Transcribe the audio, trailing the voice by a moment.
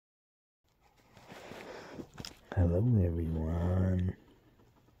Hello everyone,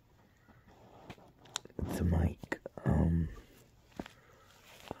 it's Mike.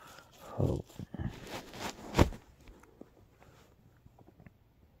 Oh,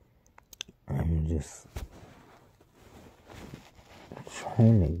 I'm just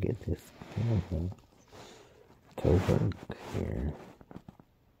trying to get this camera to work here.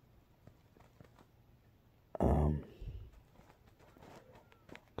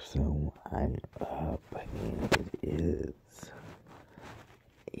 So I'm up and it is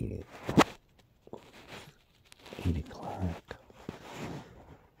 8 o'clock.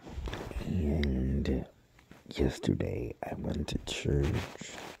 And yesterday I went to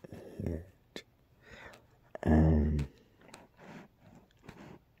church and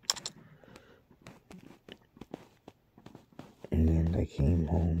and I came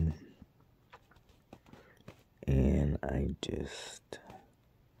home and I just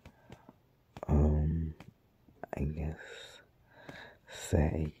I guess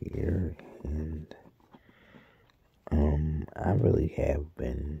sat here and I really have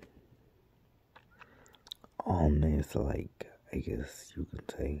been on this, like, I guess you could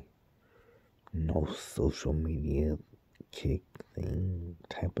say, no social media kick thing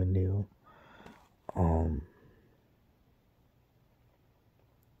type of deal.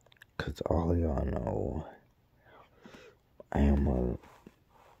 Cause all y'all know, I am a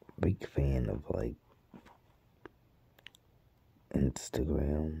big fan of, like,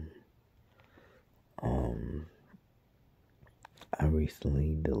 Instagram. I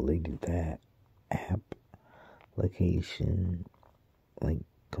recently deleted that application, like,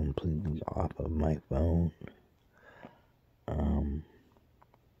 completely off of my phone.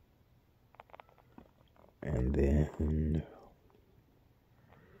 And then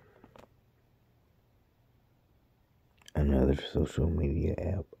another social media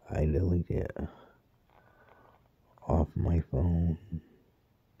app I deleted off my phone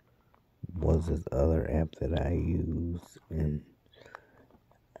was this other app that I use, and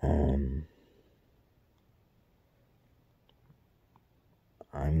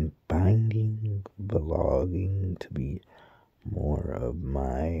I'm finding vlogging to be more of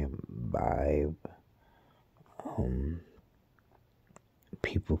my vibe.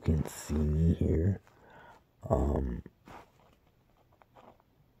 People can see me here.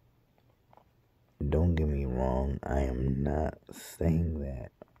 Don't get me wrong, I am not saying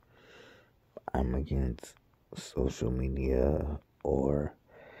that I'm against social media or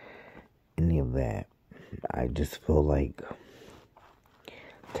any of that. I just feel like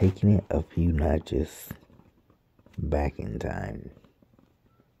taking it a few notches back in time,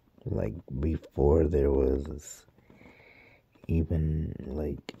 like before there was even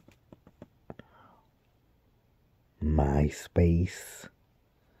like MySpace,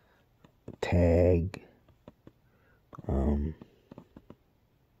 Tag,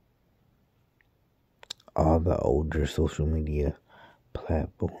 all the older social media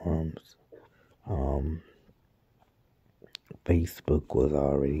platforms. Facebook was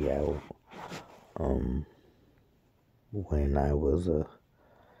already out when I was a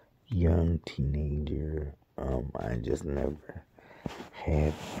young teenager. I just never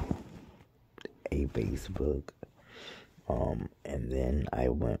had a Facebook. And then I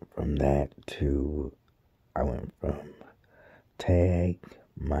went from Tag,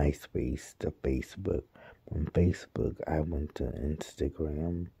 MySpace to Facebook. From Facebook, I went to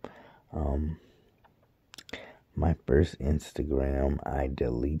Instagram. My first Instagram, I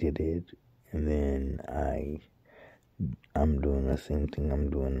deleted it, and then I'm doing the same thing I'm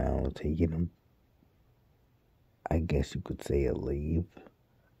doing now, I guess you could say a leave,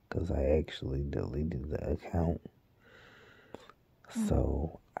 because I actually deleted the account.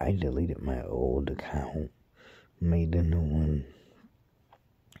 So I deleted my old account, made a new one.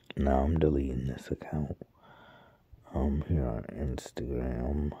 Now I'm deleting this account. Here on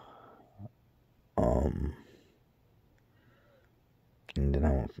Instagram. And then I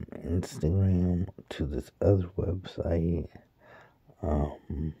went from Instagram to this other website.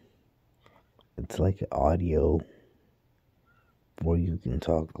 It's like an audio, where you can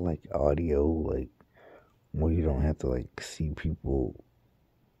talk like audio, like where you don't have to like see people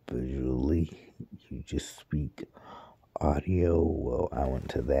visually. You just speak audio. Well, I went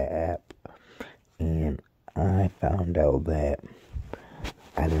to that app and I found out that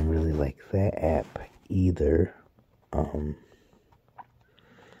I didn't really like that app either.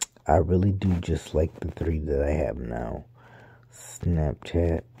 I really do just like the three that I have now: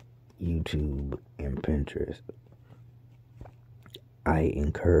 Snapchat, YouTube, and Pinterest. I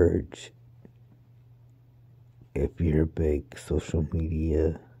encourage, if you're a big social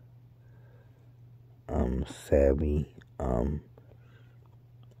media savvy.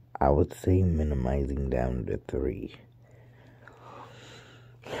 I would say minimizing down to 3.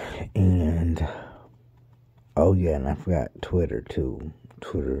 And oh yeah, and I forgot Twitter too.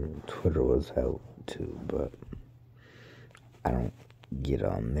 Twitter was out too, but I don't get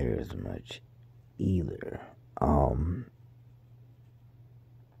on there as much either.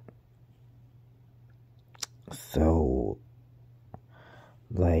 So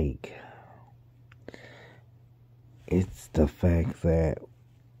like, it's the fact that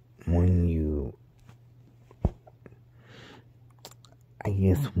when you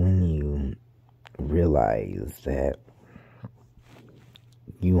realize that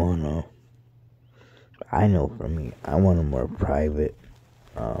you wanna, I know for me, I want a more private,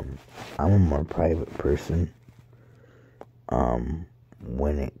 I'm a more private person,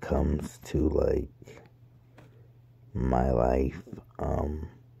 when it comes to, like, my life.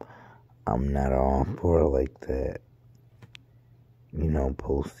 I'm not all for, like, that,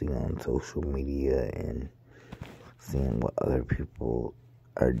 posting on social media and seeing what other people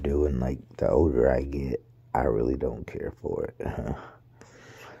are doing. Like, the older I get, I really don't care for it.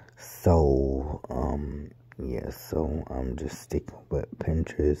 So, so I'm just sticking with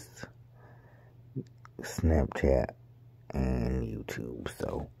Pinterest, Snapchat, and YouTube.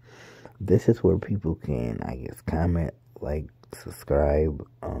 So, this is where people can, I guess, comment, like, subscribe,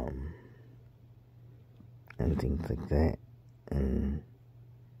 and things like that. And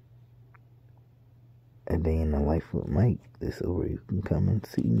A Day in the Life with Mike, this is where you can come and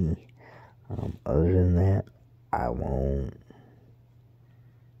see me. Other than that, I won't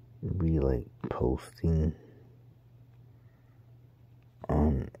be, like, posting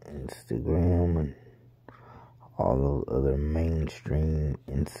on Instagram and all those other mainstream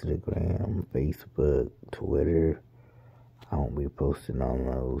Instagram, Facebook, Twitter. I won't be posting on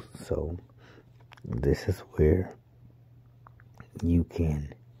those. So this is where you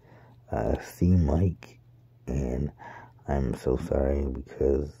can see Mike. And I'm so sorry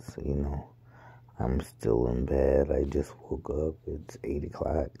because, I'm still in bed. I just woke up. It's 8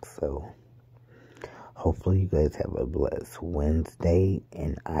 o'clock. So hopefully you guys have a blessed Wednesday.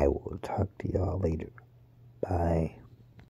 And I will talk to y'all later. Bye.